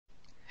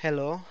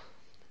Hello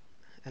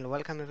and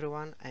welcome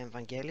everyone. I am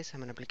Vangelis.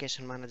 I'm an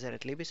application manager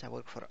at Libis. I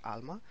work for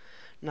Alma.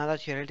 Now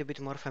that you're a little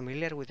bit more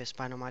familiar with the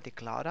SpineOMatic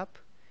Cloud App,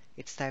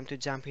 it's time to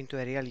jump into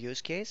a real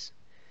use case.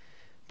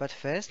 But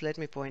first, let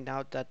me point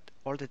out that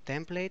all the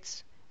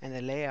templates and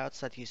the layouts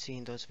that you see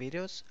in those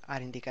videos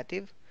are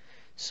indicative.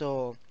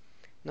 So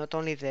not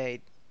only the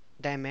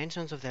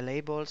dimensions of the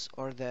labels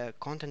or the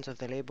contents of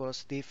the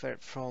labels differ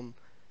from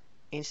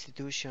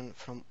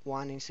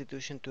one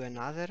institution to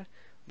another,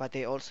 but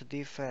they also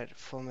differ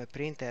from a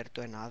printer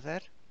to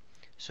another.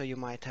 So you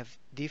might have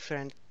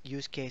different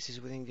use cases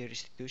within your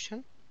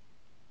institution.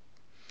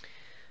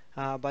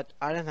 But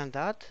other than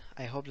that,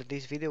 I hope that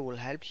this video will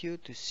help you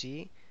to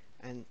see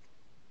and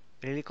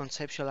really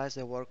conceptualize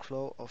the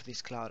workflow of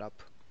this cloud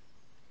app.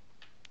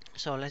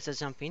 So let's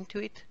just jump into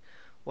it.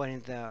 We're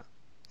in the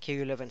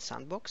KU Leuven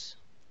sandbox.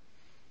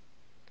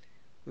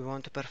 We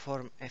want to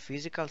perform a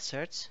physical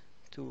search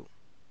to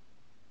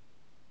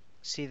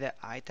see the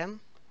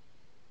item,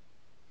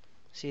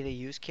 see the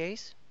use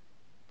case.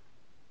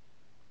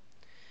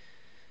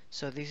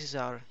 So this is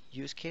our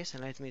use case,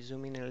 and let me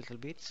zoom in a little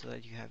bit so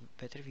that you have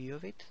a better view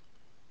of it.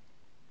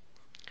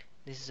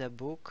 This is a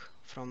book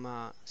from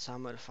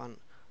Samuel van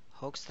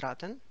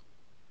Hoogstraten,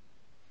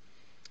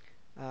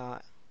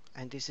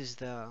 and this is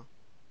the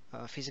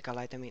physical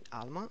item in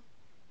Alma.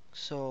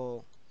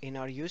 So in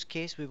our use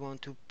case, we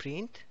want to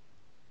print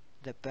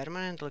the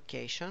permanent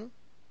location.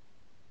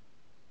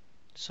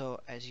 So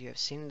as you have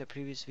seen in the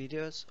previous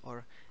videos,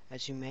 or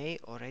as you may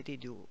already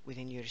do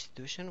within your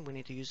institution, we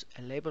need to use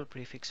a label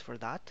prefix for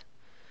that,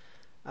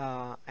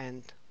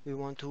 and we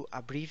want to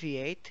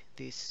abbreviate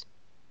this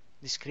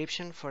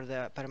description for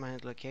the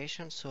permanent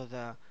location, so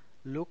the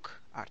look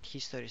art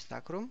history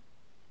stack room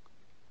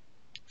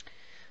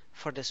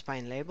for the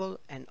spine label,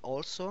 and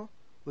also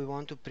we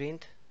want to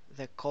print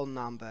the column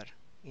number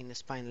in the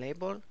spine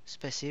label.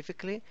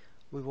 Specifically,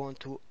 we want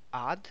to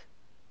add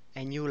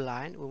a new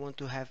line. We want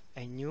to have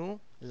a new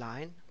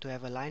line, to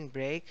have a line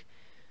break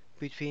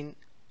between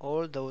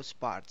all those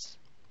parts.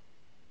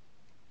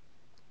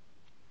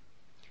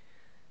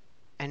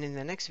 And in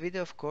the next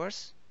video, of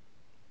course,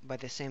 by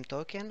the same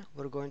token,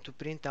 we're going to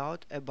print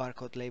out a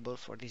barcode label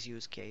for this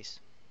use case.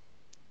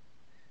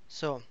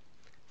 So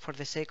for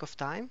the sake of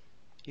time,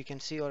 you can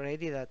see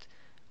already that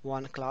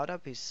one cloud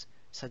app is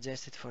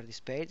suggested for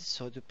this page,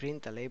 so to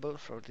print a label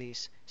for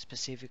this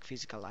specific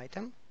physical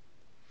item.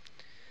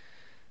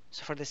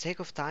 So for the sake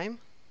of time,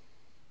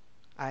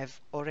 I've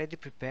already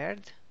prepared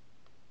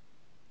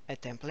a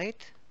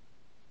template.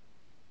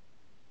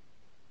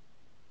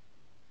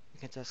 You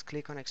can just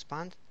click on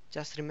expand.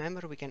 Just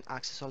remember, we can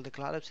access all the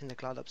cloud apps in the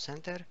Cloud App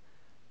Center,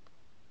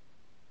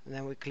 and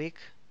then we click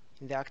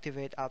in the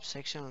Activate App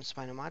section on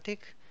SpineOMatic.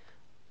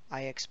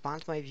 I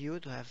expand my view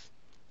to have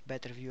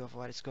better view of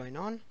what is going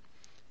on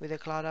with the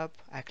cloud app.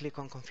 I click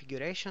on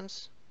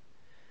configurations,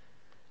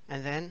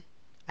 and then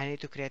I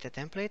need to create a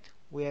template.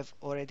 We have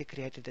already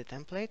created the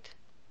template.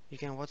 You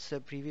can watch the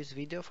previous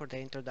video for the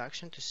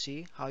introduction to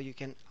see how you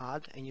can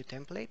add a new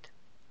template.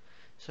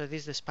 So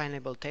this is the spine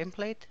label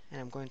template,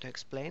 and I'm going to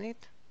explain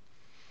it.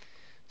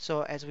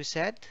 So as we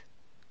said,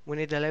 we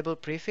need the label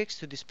prefix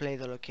to display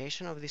the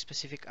location of this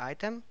specific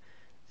item,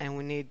 and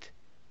we need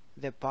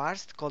the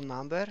parsed call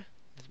number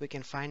that we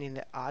can find in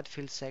the add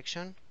field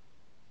section,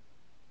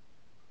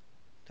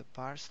 the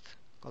parsed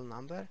call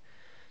number,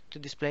 to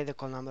display the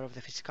call number of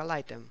the physical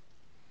item.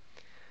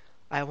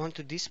 I want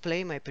to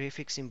display my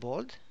prefix in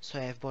bold, so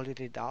I have bolded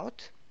it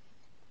out,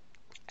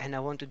 and I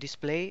want to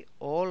display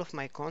all of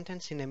my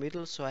contents in the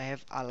middle, so I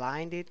have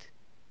aligned it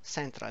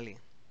centrally.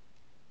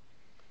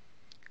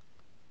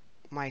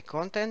 My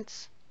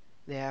contents,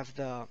 they have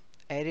the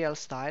Arial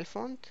style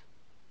font,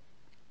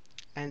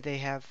 and they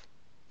have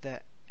the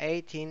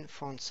 18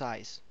 font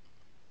size.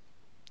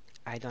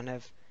 I don't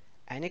have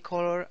any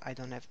color, I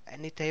don't have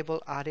any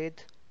table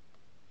added.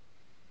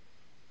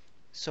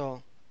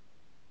 So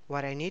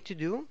what I need to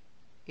do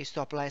is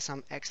to apply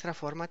some extra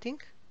formatting.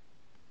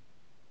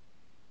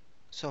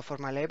 So for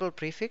my label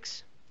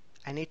prefix,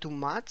 I need to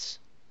match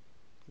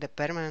the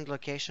permanent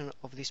location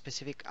of this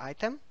specific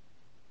item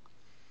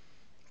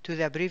to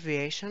the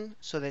abbreviation,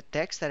 so the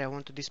text that I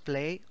want to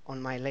display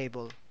on my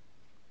label.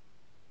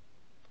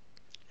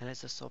 And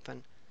let's just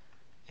open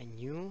a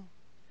new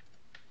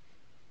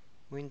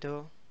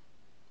window.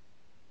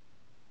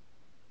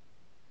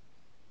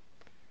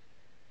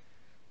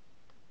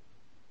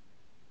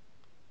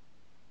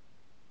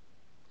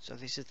 So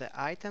this is the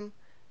item.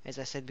 As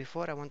I said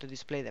before, I want to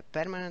display the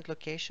permanent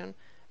location,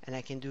 and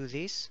I can do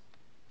this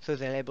through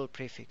the label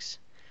prefix.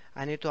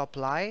 I need to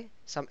apply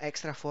some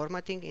extra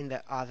formatting in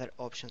the other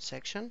options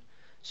section.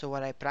 So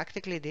what I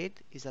practically did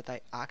is that I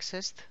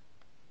accessed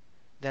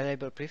the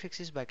label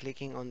prefixes by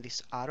clicking on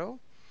this arrow,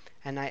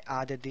 and I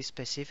added this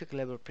specific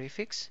label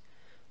prefix.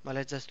 But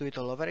let's just do it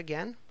all over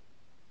again,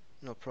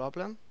 no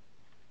problem.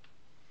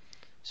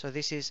 So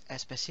this is a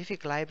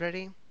specific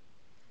library.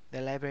 The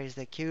library is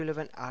the KU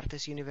Leuven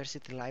Artes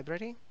University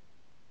Library.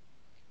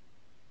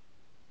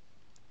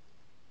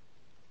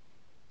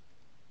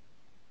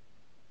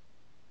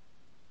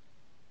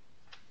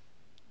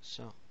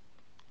 So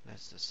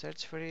let's just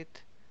search for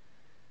it.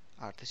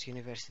 Artes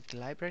University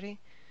Library.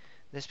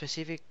 The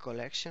specific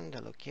collection, the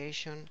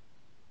location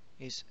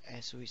is,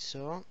 as we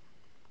saw,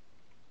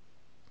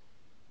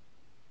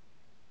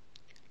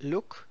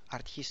 Look,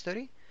 Art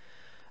History.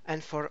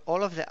 And for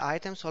all of the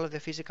items, all of the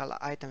physical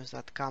items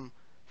that come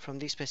from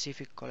this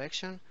specific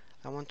collection,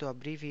 I want to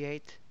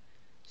abbreviate,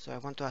 so I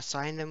want to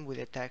assign them with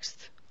the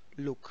text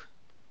Look.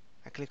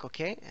 I click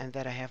OK, and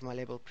there I have my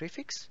label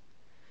prefix.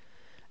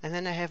 And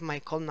then I have my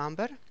call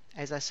number.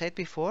 As I said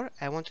before,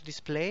 I want to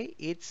display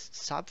its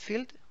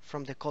subfield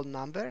from the call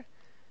number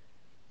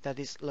that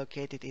is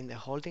located in the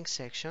holding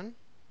section.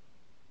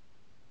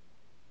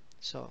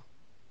 So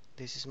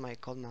this is my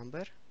call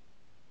number.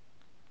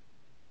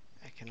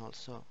 I can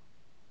also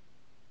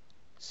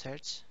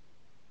search.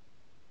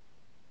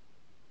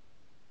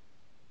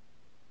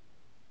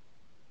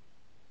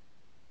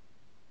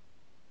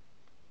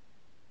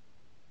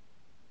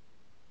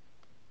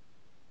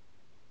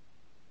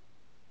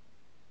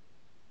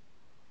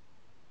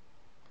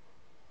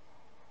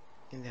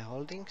 In the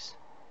holdings,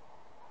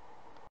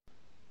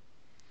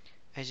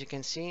 as you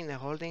can see in the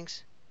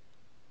holdings,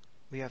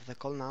 we have the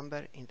call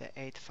number in the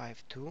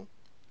 852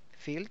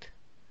 field.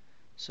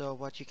 So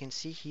what you can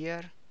see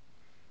here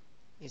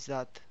is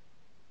that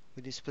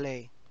we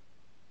display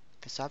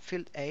the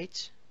subfield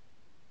H,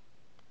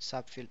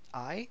 subfield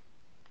I,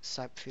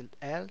 subfield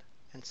L,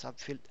 and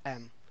subfield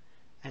M,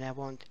 and I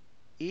want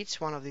each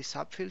one of these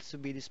subfields to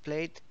be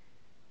displayed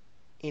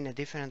in a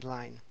different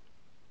line.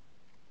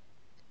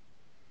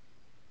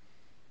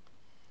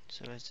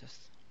 So let's just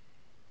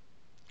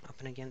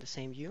open again the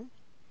same view.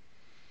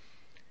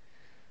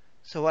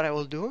 So what I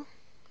will do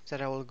is that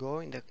I will go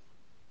in the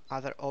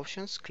other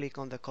options, click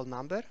on the call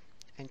number,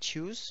 and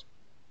choose,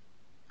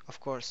 of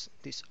course,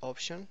 this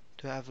option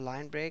to have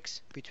line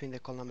breaks between the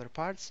call number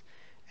parts,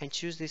 and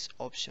choose this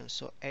option,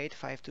 so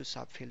 852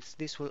 subfields.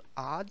 This will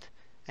add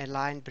a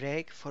line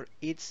break for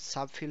each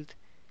subfield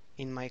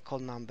in my call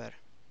number.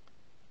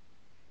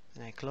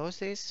 And I close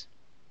this.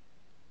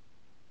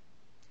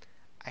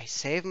 I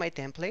save my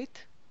template.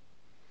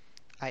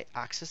 I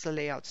access the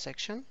layout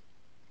section,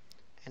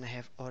 and I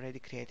have already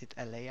created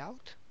a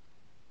layout.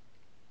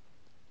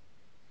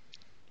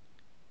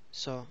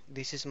 So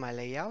this is my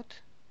layout.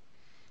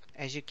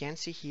 As you can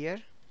see here,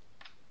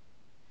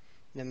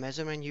 the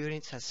measurement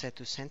units are set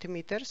to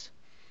centimeters.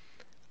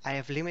 I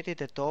have limited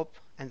the top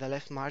and the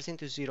left margin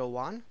to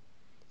 0.1.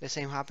 The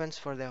same happens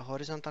for the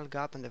horizontal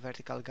gap and the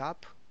vertical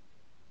gap.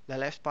 The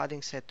left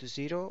padding set to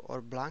 0 or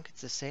blank,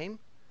 it's the same.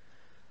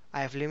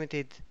 I have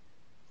limited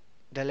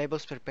the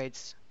labels per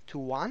page to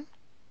 1.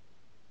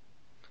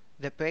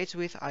 The page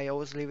width, I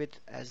always leave it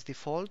as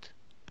default.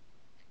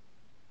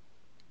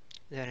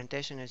 The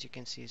orientation, as you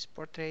can see, is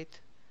portrait.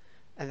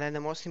 And then the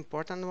most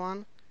important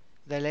one,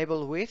 the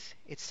label width,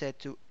 it's set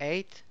to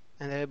 8,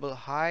 and the label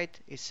height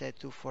is set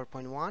to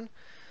 4.1.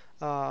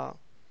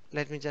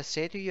 Let me just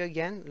say to you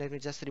again, let me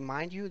just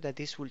remind you that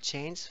this will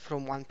change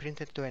from one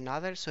printer to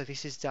another, so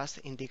this is just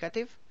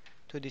indicative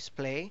to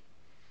display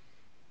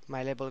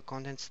my label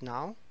contents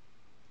now.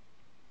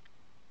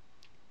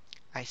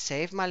 I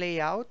save my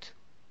layout.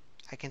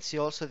 I can see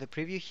also the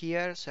preview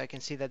here, so I can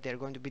see that they're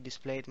going to be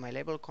displayed, my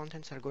label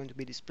contents are going to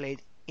be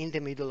displayed in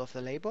the middle of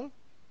the label.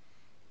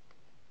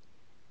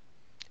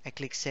 I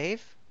click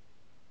save,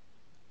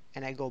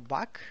 and I go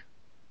back.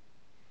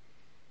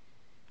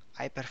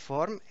 I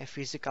perform a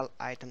physical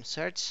item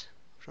search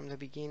from the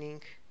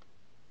beginning.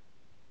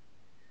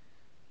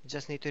 You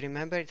just need to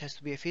remember it has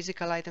to be a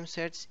physical item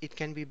search. It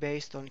can be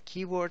based on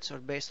keywords or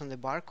based on the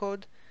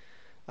barcode.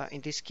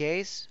 In this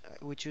case,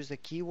 we choose the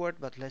keyword,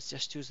 but let's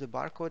just choose the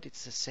barcode.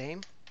 It's the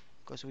same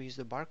because we use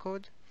the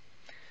barcode.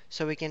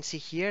 So we can see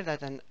here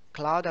that a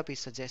Cloud App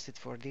is suggested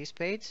for this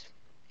page.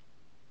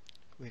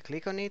 We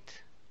click on it.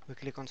 We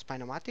click on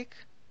SpineOMatic.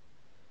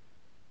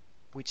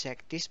 We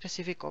check this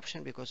specific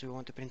option because we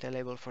want to print a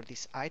label for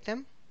this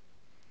item.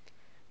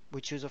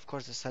 We choose, of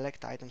course, the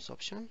Select Items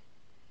option.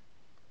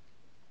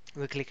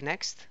 We click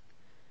Next,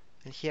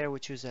 and here we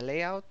choose a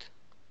layout.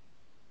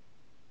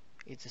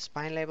 It's the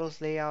Spine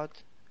Labels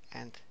layout,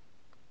 and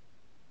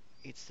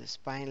it's the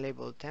Spine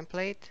Label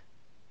template.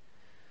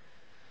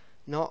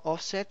 No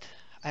offset.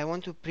 I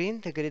want to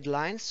print the grid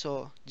lines,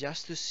 so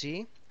just to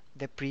see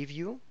the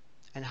preview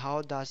and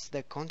how does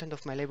the content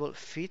of my label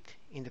fit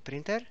in the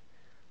printer,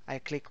 I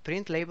click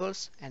Print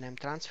Labels, and I'm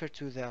transferred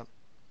to the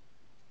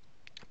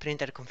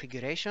printer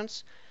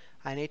configurations.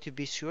 I need to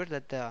be sure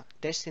that the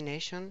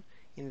destination,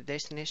 in the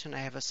destination I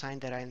have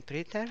assigned the right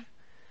printer.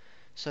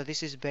 So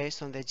this is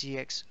based on the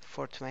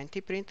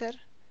GX420 printer,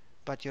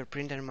 but your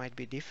printer might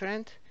be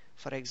different.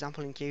 For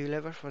example, in KU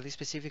Leuven, for these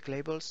specific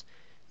labels,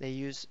 they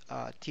use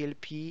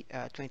TLP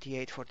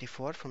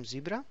 2844 from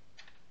Zebra.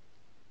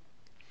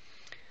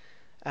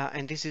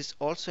 And this is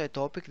also a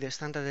topic, the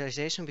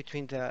standardization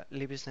between the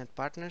LibreSnet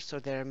partners. So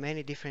there are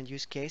many different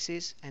use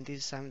cases, and this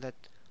is something that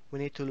we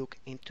need to look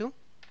into.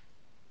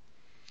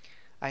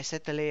 I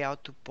set the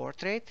layout to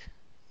portrait,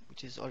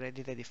 which is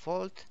already the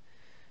default.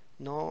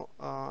 No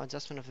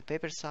adjustment of the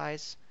paper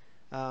size.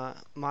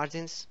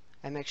 Margins,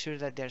 I make sure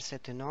that they're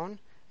set to none,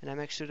 and I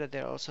make sure that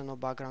there are also no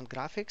background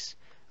graphics.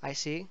 I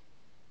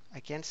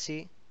can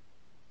see,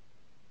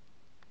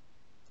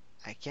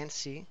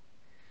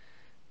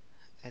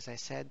 as I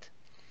said,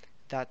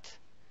 that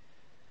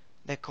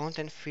the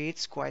content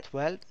fits quite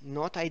well,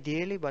 not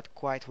ideally, but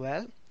quite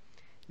well.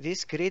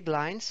 These grid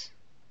lines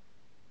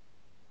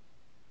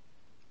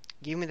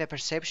give me the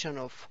perception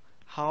of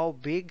how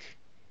big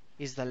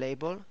is the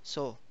label.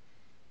 So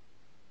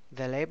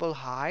the label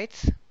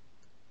height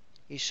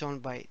is shown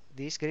by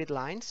these grid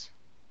lines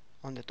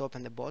on the top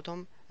and the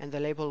bottom, and the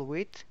label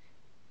width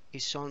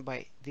is shown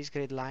by these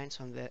grid lines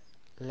on the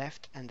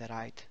left and the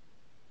right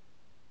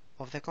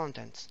of the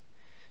contents.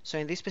 So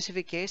in this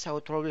specific case, I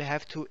would probably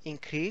have to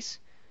increase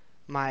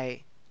my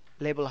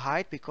label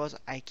height because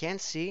I can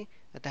see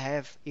that I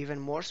have even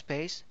more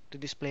space to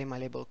display my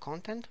label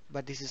content,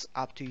 but this is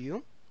up to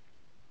you.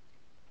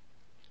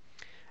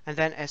 And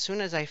then as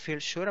soon as I feel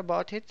sure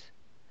about it,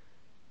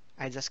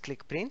 I just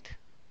click print.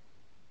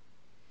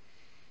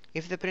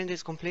 If the print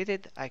is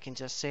completed, I can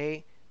just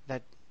say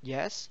that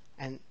yes,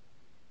 and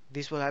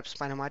this will help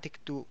SpineOMatic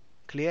to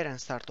clear and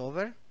start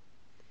over.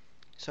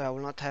 So I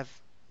will not have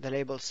the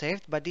label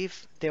saved, but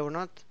if they were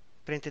not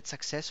printed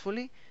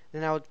successfully,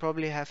 then I would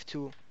probably have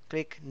to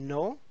click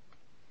no.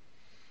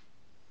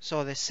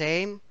 So the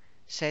same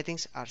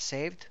settings are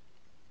saved.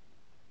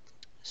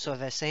 So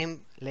the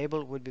same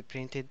label would be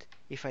printed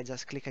if I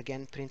just click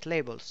again print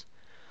labels.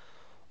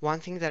 One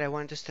thing that I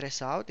want to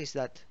stress out is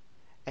that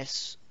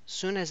as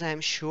soon as I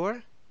am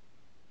sure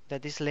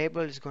that this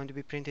label is going to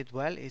be printed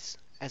well, is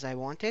as I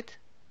want it,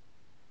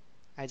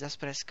 I just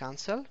press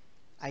cancel.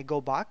 I go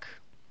back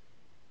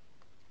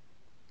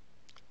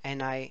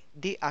and I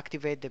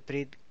deactivate the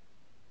print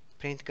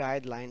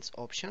guidelines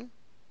option,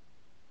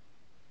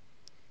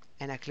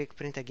 and I click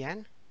print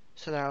again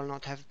so that I will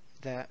not have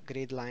the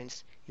grid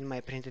lines in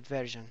my printed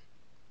version.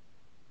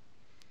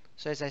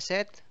 So as I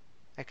said,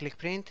 I click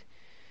print.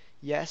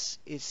 Yes,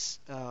 it's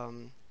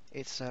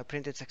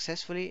printed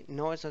successfully.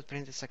 No, it's not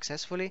printed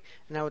successfully,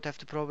 and I would have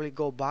to probably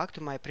go back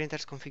to my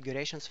printer's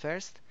configurations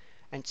first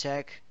and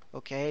check,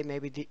 okay,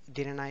 maybe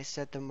didn't I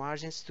set the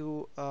margins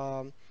to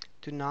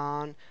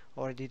none,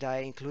 or did I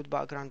include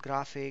background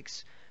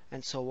graphics,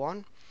 and so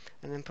on.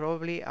 And then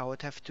probably I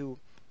would have to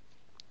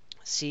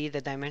see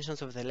the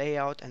dimensions of the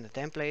layout and the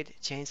template,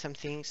 change some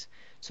things.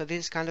 So this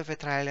is kind of a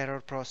trial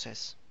error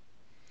process.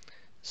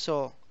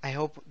 So I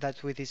hope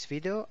that with this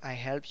video I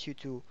helped you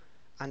to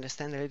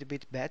understand a little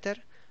bit better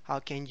how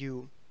can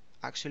you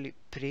actually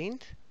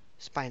print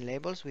spine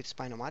labels with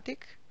SpineOMatic.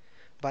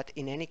 But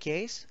in any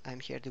case, I'm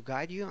here to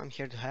guide you, I'm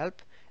here to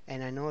help,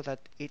 and I know that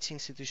each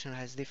institution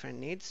has different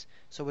needs,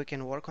 so we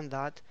can work on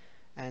that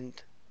and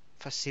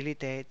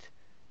facilitate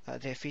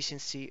the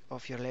efficiency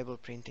of your label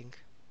printing.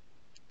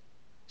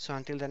 So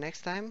until the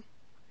next time,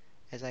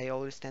 as I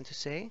always tend to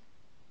say,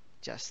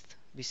 just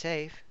be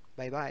safe.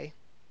 Bye bye.